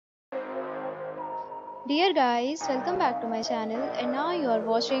Dear guys, welcome back to my channel and now you are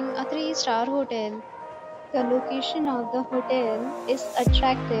watching a 3-star hotel. The location of the hotel is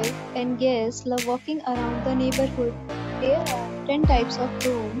attractive and guests love walking around the neighborhood. There are 10 types of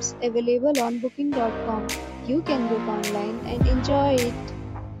rooms available on booking.com. You can book online and enjoy it.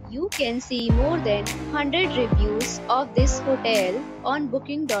 You can see more than 100 reviews of this hotel on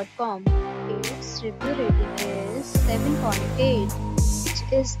booking.com. Its review rating is 7.8,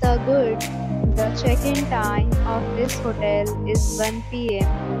 which is the good. The check-in time of this hotel is 1 p.m.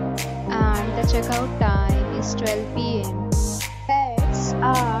 and the checkout time is 12 p.m. Pets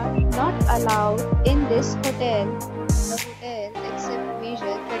are not allowed in this hotel. The hotel accepts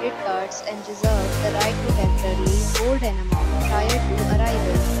major credit cards and reserves the right to temporarily hold an amount prior to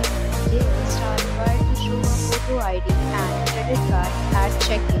arrival. Guests are required to show a photo ID and credit card at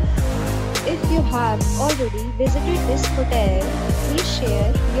check-in. If you have already visited this hotel, please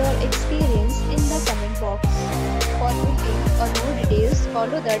share your experience in the comment box. For booking or more details,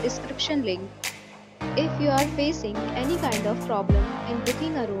 follow the description link. If you are facing any kind of problem in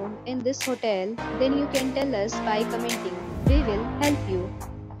booking a room in this hotel, then you can tell us by commenting. We will help you.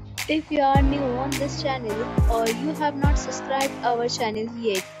 If you are new on this channel or you have not subscribed our channel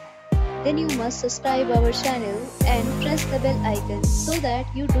yet, then you must subscribe our channel and press the bell icon so that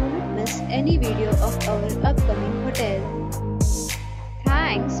you do not miss any video of our upcoming hotel.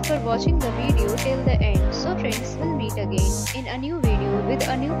 Thanks for watching the video till the end. So friends, will meet again in a new video with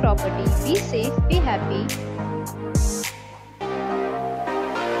a new property. Be safe, be happy.